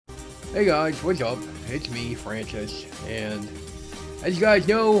Hey guys, what's up? It's me, Francis, and as you guys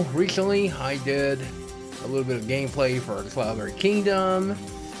know, recently I did a little bit of gameplay for Cloudberry Kingdom,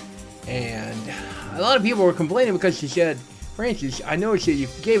 and a lot of people were complaining because she said, Francis, I noticed that you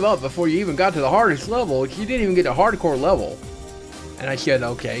gave up before you even got to the hardest level. You didn't even get to hardcore level. And I said,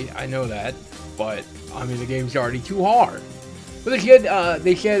 okay, I know that, but I mean the game's already too hard. But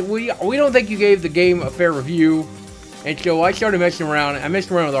they said we don't think you gave the game a fair review. And so I started messing around. I messed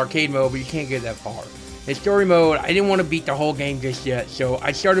around with arcade mode, but you can't get that far. In story mode, I didn't want to beat the whole game just yet, so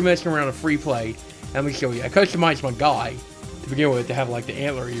I started messing around with free play. Let me show you. I customized my guy to begin with to have like the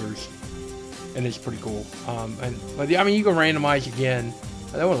antler ears, and it's pretty cool. But I mean, you can randomize again.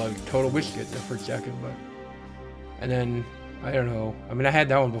 That was like total biscuit there for a second, but and then I don't know. I mean, I had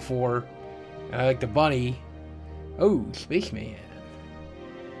that one before. And I like the bunny. Oh, Spaceman.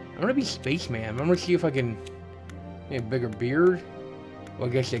 I'm gonna be Spaceman. I'm gonna see if I can. A bigger beard? Well, I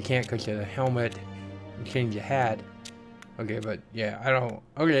guess they can't because of the helmet and change the hat. Okay, but yeah, I don't.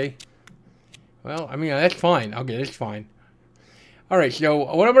 Okay. Well, I mean, that's fine. Okay, that's fine. Alright, so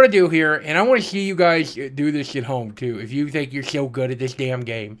what I'm going to do here, and I want to see you guys do this at home too, if you think you're so good at this damn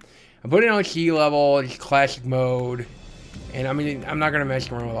game. I'm putting it on sea level, it's classic mode, and I mean, I'm not going to mess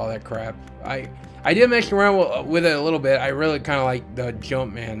around with all that crap. I did mess around with it a little bit. I really kind of like the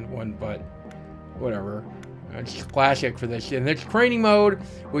Jumpman one, but whatever. It's classic for this. And there's training mode,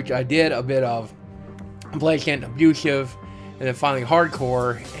 which I did a bit of. Blatant, abusive, and then finally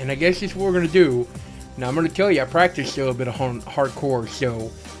hardcore. And I guess this is what we're going to do. Now, I'm going to tell you, I practiced a little bit of hardcore,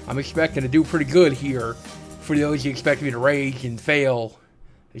 so I'm expecting to do pretty good here. For those who expect me to rage and fail,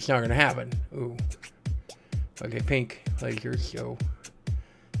 it's not going to happen. Ooh. Okay, pink laser, so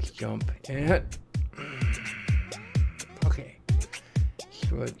let's jump. And okay.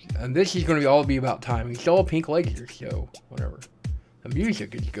 And this is going to all be about timing. It's all pink lasers, so whatever. The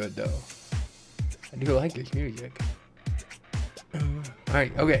music is good, though. I do like this music.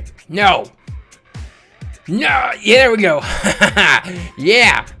 Alright, okay. No! No! Yeah, there we go!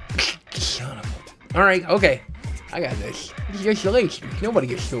 Yeah! Son of a... Alright, okay. I got this. This is just lasers. Nobody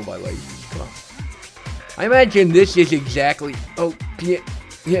gets killed by lasers. Come on. I imagine this is exactly... Oh, yeah.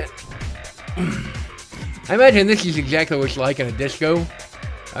 Yeah. I imagine this is exactly what it's like in a disco.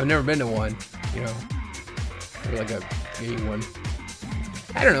 I've never been to one, you know, or like a gay one.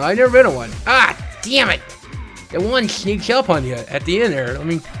 I don't know, I've never been to one. Ah, damn it! The one sneaks up on you at the end there. Let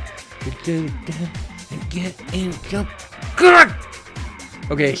me get in, jump. God!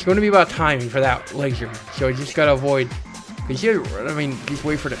 Okay, it's going to be about timing for that laser, so I just gotta avoid. Cause I mean, just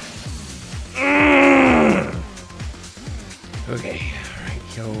wait for the. Okay, all right,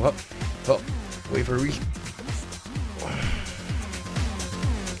 so up, wait for a reach.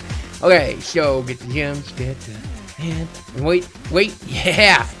 Okay, so get the gems, get the hand, and wait,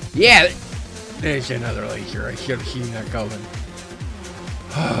 yeah, there's another laser, I should have seen that coming.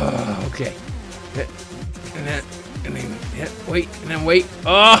 Okay, and then, yeah, wait, and then wait,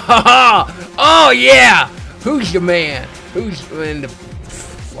 oh yeah, who's the man, who's in the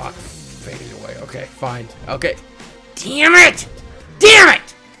block faded away, okay, fine, okay, damn it,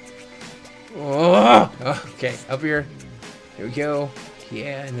 oh, okay, up here we go.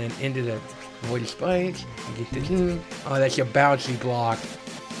 Yeah, and then into the avoid the spikes and get this in. Oh, that's your bouncy block.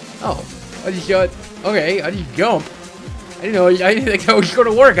 Oh, I just got. Okay, I just jump. I didn't know. I didn't think that was going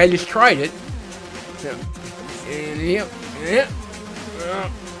to work. I just tried it. Yeah. And yep.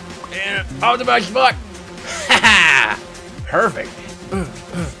 And off the bouncy block. Ha! Perfect.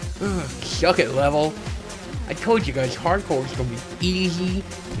 Suck it, level. I told you guys, hardcore is going to be easy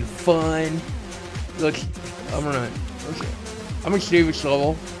and fun. Look, I'm gonna save this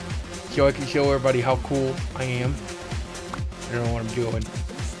level so I can show everybody how cool I am. I don't know what I'm doing.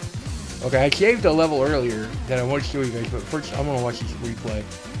 Okay, I saved a level earlier that I want to show you guys, but first I'm gonna watch this replay.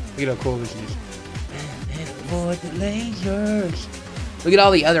 Look at how cool this is. And avoid the lasers. Look at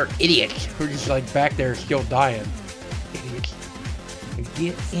all the other idiots who are just like back there still dying. Idiots. And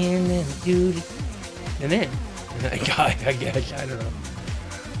get in and do it. And then I died, I guess. I don't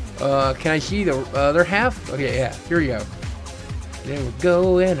know. Can I see the other half? Okay, yeah. Here we go. There we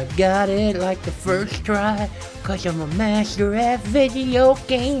go, and I got it like the first try, cause I'm a master at video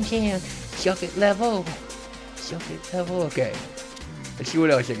games, and suck it level, okay. Let's see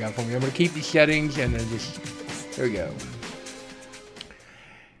what else I got for me. I'm gonna keep these settings, and then just, there we go.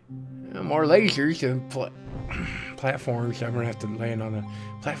 More lasers and platforms, I'm gonna have to land on the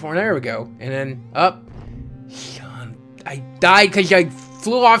platform, there we go, and then up. Son, I died because I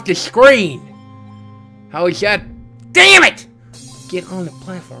flew off the screen. How is that? Damn it! Get on the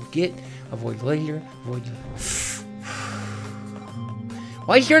platform. Avoid laser. Avoid.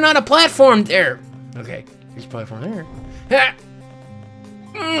 Why is there not a platform there? Okay, there's a platform there. Ha!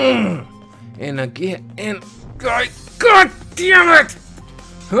 And again, and God damn it!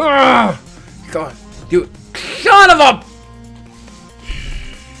 Come on, do it. Son of a!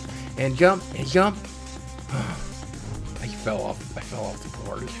 And jump, and jump. I fell off the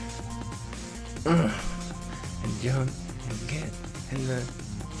board. And jump, and get, and then.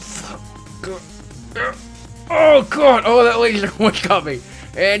 Oh God! Oh, that laser one got me.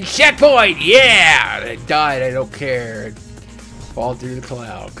 And checkpoint! Yeah! I died, I don't care. Fall through the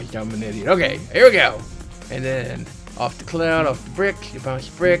cloud, because I'm an idiot. Okay, here we go. And then, off the cloud, off the brick, you bounce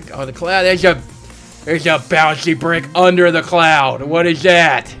the brick, on the cloud. There's a bouncy brick under the cloud. What is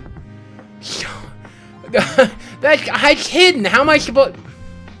that? That's hidden. How am I supposed...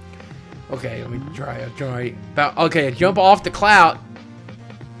 Okay, let me try. Okay, jump off the cloud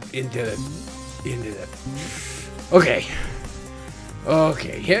into the... Okay.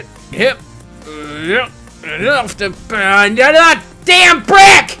 Okay, hit. Off the damn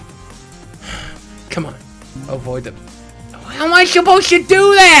brick! Come on. Avoid the... How am I supposed to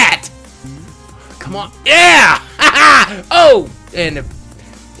do that? Come on. Yeah! Oh! And the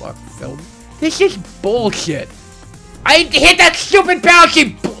block fell. This is bullshit. I hit that stupid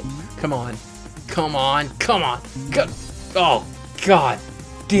bouncy... Come on. Oh, God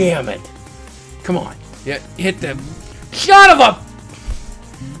damn it. Come on. Yeah, hit the... Son of a...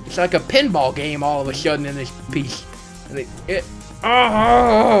 It's like a pinball game all of a sudden in this piece. And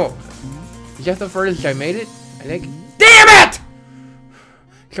oh! Is that the furthest I made it? I think... Damn it!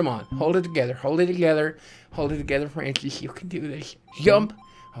 Come on. Hold it together, Francis. You can do this. Jump.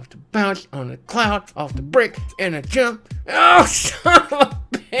 Off the bounce, on the cloud, off the brick, and a jump. Oh, son of a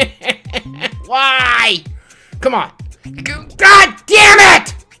bitch! Why? Come on. God damn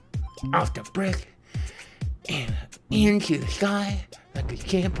it! Off the brick, and into the sky, like a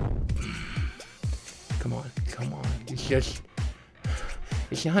camp. Come on.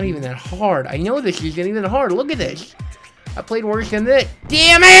 It's not even that hard. I know this isn't even hard. Look at this. I played worse than this.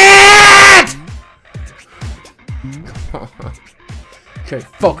 Damn it! Come on. Okay,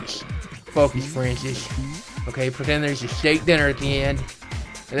 focus, Francis. Okay, pretend there's a steak dinner at the end,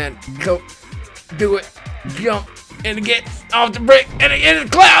 and then go, do it, jump, and get off the brick, and in the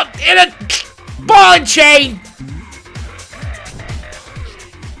cloud, in a ball and chain.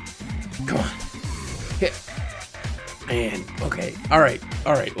 Come on, hit, and okay, all right.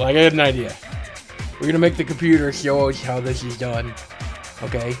 Well, I got an idea. We're gonna make the computer show us how this is done.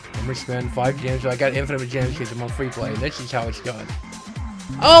 Okay, I'm gonna spend 5 gems. So I got infinite gems because I'm on free play. This is how it's done.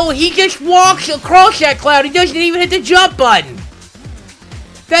 Oh, he just walks across that cloud. He doesn't even hit the jump button.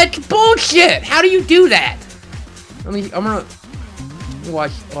 That's bullshit. How do you do that? I'm gonna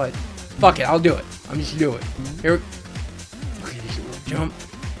watch. What? Fuck it. I'll do it. I'm just do it. Here. Okay, jump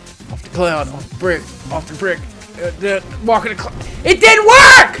off the cloud, off the brick. Walk in the cloud. It didn't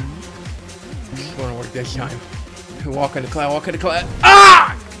work. It's gonna work this time. Walk in the cloud.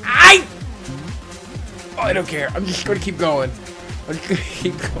 Ah! I don't care. I'm just gonna keep going.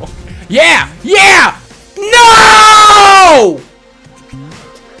 Yeah! No!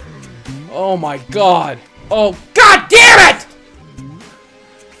 Oh my God. Oh, God damn it!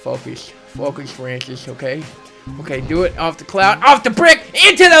 Focus, Francis, okay? Okay, do it off the cloud, off the brick,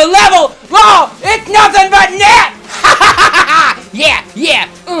 into the level! Oh, it's nothing but net! Yeah!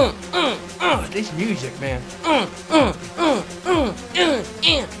 This music, man. I'm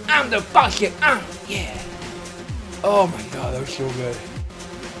the boss, yeah. Oh my God, that was so good.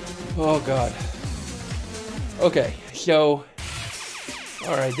 Oh God. Okay, so...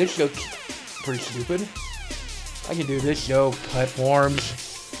 Alright, this looks pretty stupid. I can do this, though. Platforms.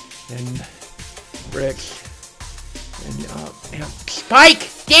 And... bricks. And, Spike!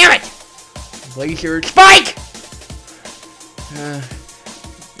 Damn it! Laser... Spike!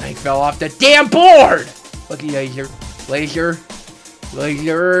 I fell off the damn board! Lucky laser.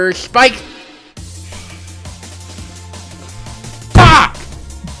 Laser... Spike!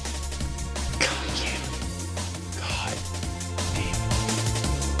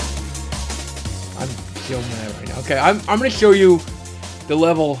 So mad right now. Okay, I'm gonna show you the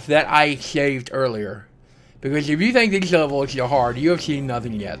level that I saved earlier, because if you think these levels are hard, you have seen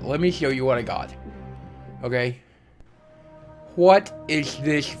nothing yet. Let me show you what I got. Okay, what is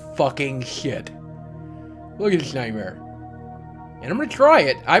this fucking shit? Look at this nightmare. And I'm gonna try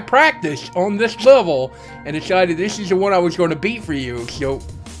it. I practiced on this level and decided this is the one I was going to beat for you. So,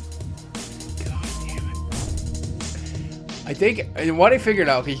 God damn it. I think what I figured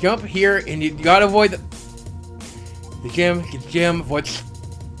out is jump here and you gotta avoid the gem, get the gem, what's...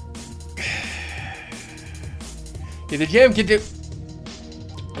 Get the gem, get the...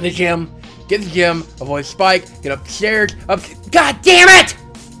 the gym. Get the gym. Avoid Spike. Get up the stairs. God damn it!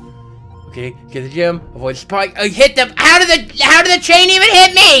 Okay, get the gym. Avoid Spike. Hit them. How did the chain even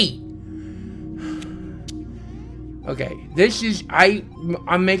hit me? Okay, this is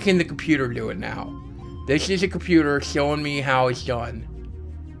I'm making the computer do it now. This is a computer showing me how it's done.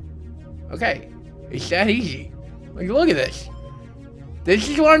 Okay, it's that easy. Like, look at this. This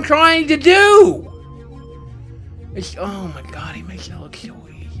is what I'm trying to do. It's, oh my god, he makes it look so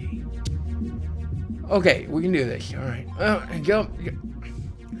easy. Okay, we can do this. All right, jump.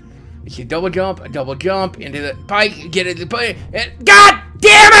 It's a double jump into the pike, get into the pike, and god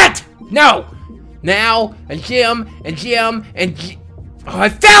damn it! No. Now, and Jim. Oh, I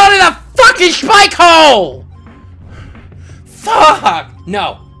fell into the fucking spike hole! Fuck!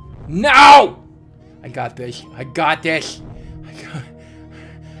 No! I got this.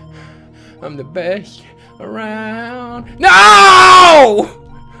 I'm the best around. No!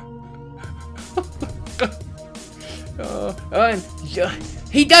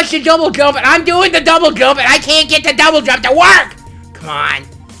 He does the double jump, and I'm doing the double jump, and I can't get the double jump to work!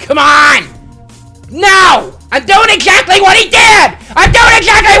 Come on! No! I'm doing exactly what he did!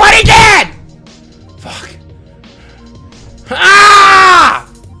 Fuck. Ah!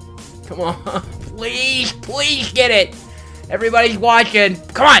 Come on. Please get it. Everybody's watching.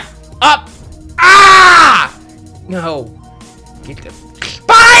 Come on. Up. Ah! No. Get the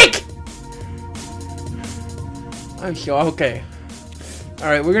spike! I'm sure. Okay.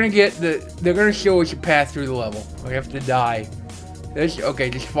 Alright, we're gonna get they're gonna show us a path through the level. We have to die. Okay,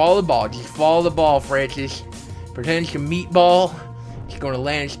 just follow the ball, Francis. Pretend it's a meatball. It's gonna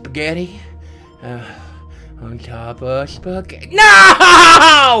land in spaghetti. On top of spaghetti.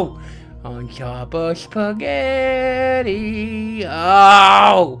 No! On top of spaghetti.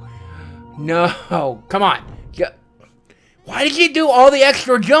 Oh! No. Come on. Why did you do all the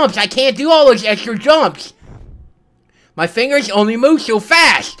extra jumps? I can't do all those extra jumps. My fingers only move so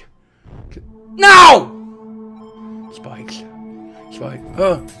fast. No! Spikes. Spike.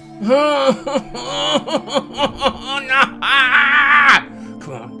 No!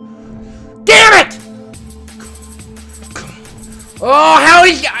 Come on. Damn it! Oh, how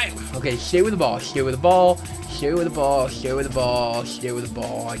is that? Okay, stay with the ball. I can't stay with the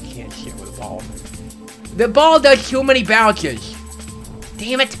ball. The ball does too many bounces.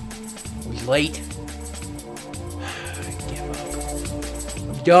 Damn it. I was late. I give up.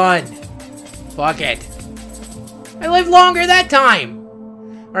 I'm done. Fuck it. I lived longer that time.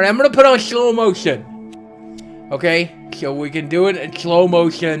 Alright, I'm gonna put on slow motion. Okay? So we can do it in slow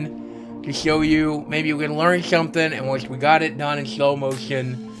motion to show you. Maybe we can learn something. And once we got it done in slow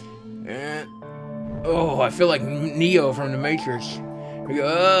motion. Oh, I feel like Neo from the Matrix. We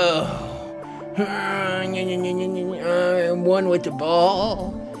go, one with the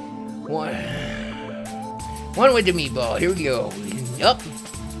ball. One with the meatball. Here we go. Up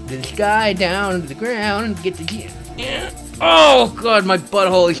to the sky, down to the ground, get the kid. Oh god, my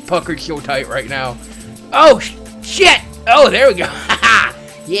butthole is puckered so tight right now. Oh shit! Oh, there we go.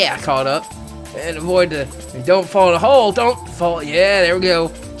 Yeah, I caught up. And avoid the. Don't fall in the hole. Don't fall. Yeah, there we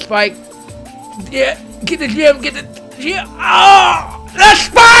go. Spike. Yeah, get the gym. Oh, the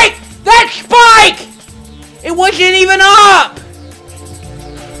spike! That spike! It wasn't even up.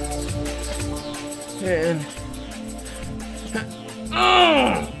 And.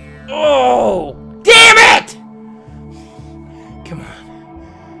 Oh, damn it! Come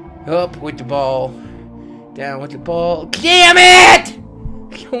on. Up with the ball. Down with the ball. Damn it!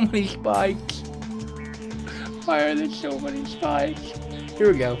 So many spikes. Why are there so many spikes?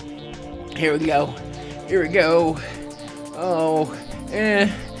 Here we go. Oh,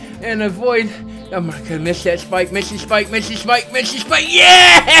 and avoid. I'm not gonna miss that spike. Miss the spike.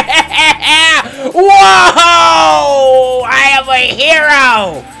 Yeah! Whoa! I am a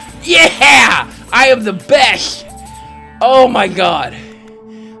hero! Yeah! I am the best! Oh my god.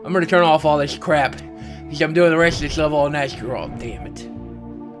 I'm gonna turn off all this crap. Because I'm doing the rest of this level on natural. Oh, damn it.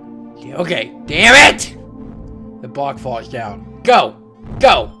 Okay, damn it! The block falls down. Go!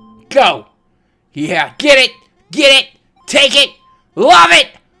 Yeah, get it! Take it! Love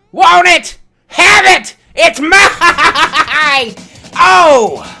it! Want it! Have it! It's mine!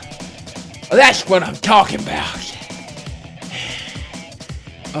 Oh! That's what I'm talking about.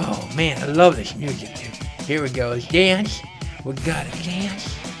 Oh man, I love this music, dude. Here we go, let's dance. We gotta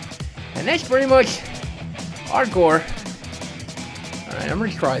dance. And that's pretty much hardcore. Alright, I'm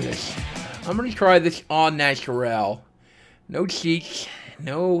gonna try this. On natural. No cheats,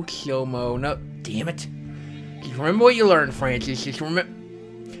 no slow-mo, no. Damn it. Just remember what you learned, Francis. Just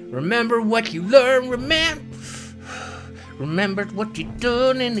remember what you learned. Remember what you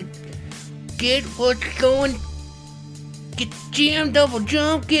done and get what's going. Get jam, double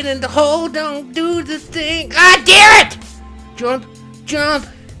jump, get in the hole, don't do the thing. God damn it! Jump, jump,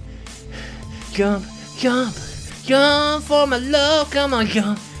 jump, jump, jump for my love. Come on,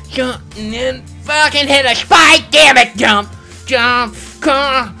 jump, jump, and then fucking hit a spike. Damn it, jump, jump,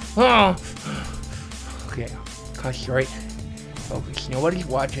 come on. Okay, concentrate, focus. Nobody's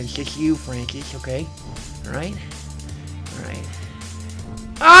watching. It's just you, Francis. Okay, all right, all right.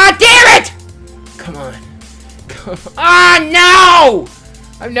 Ah, damn it! Come on. Ah, no!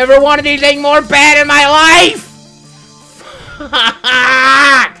 I've never wanted anything more bad in my life!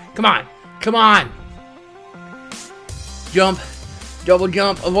 Come on. Come on. Jump. Double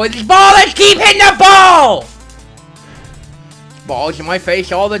jump. Avoid this ball. Let's keep hitting the ball! This ball's in my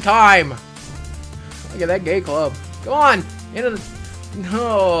face all the time. Look at that gay club. Come on. Into the...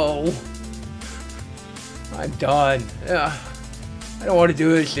 No. I'm done. I don't want to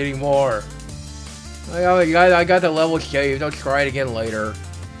do this anymore. I got the level saved. I'll try it again later. I'm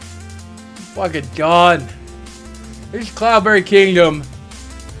fucking done. This is Cloudberry Kingdom.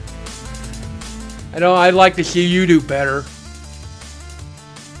 I know I'd like to see you do better.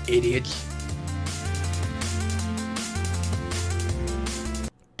 Idiots.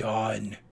 Done.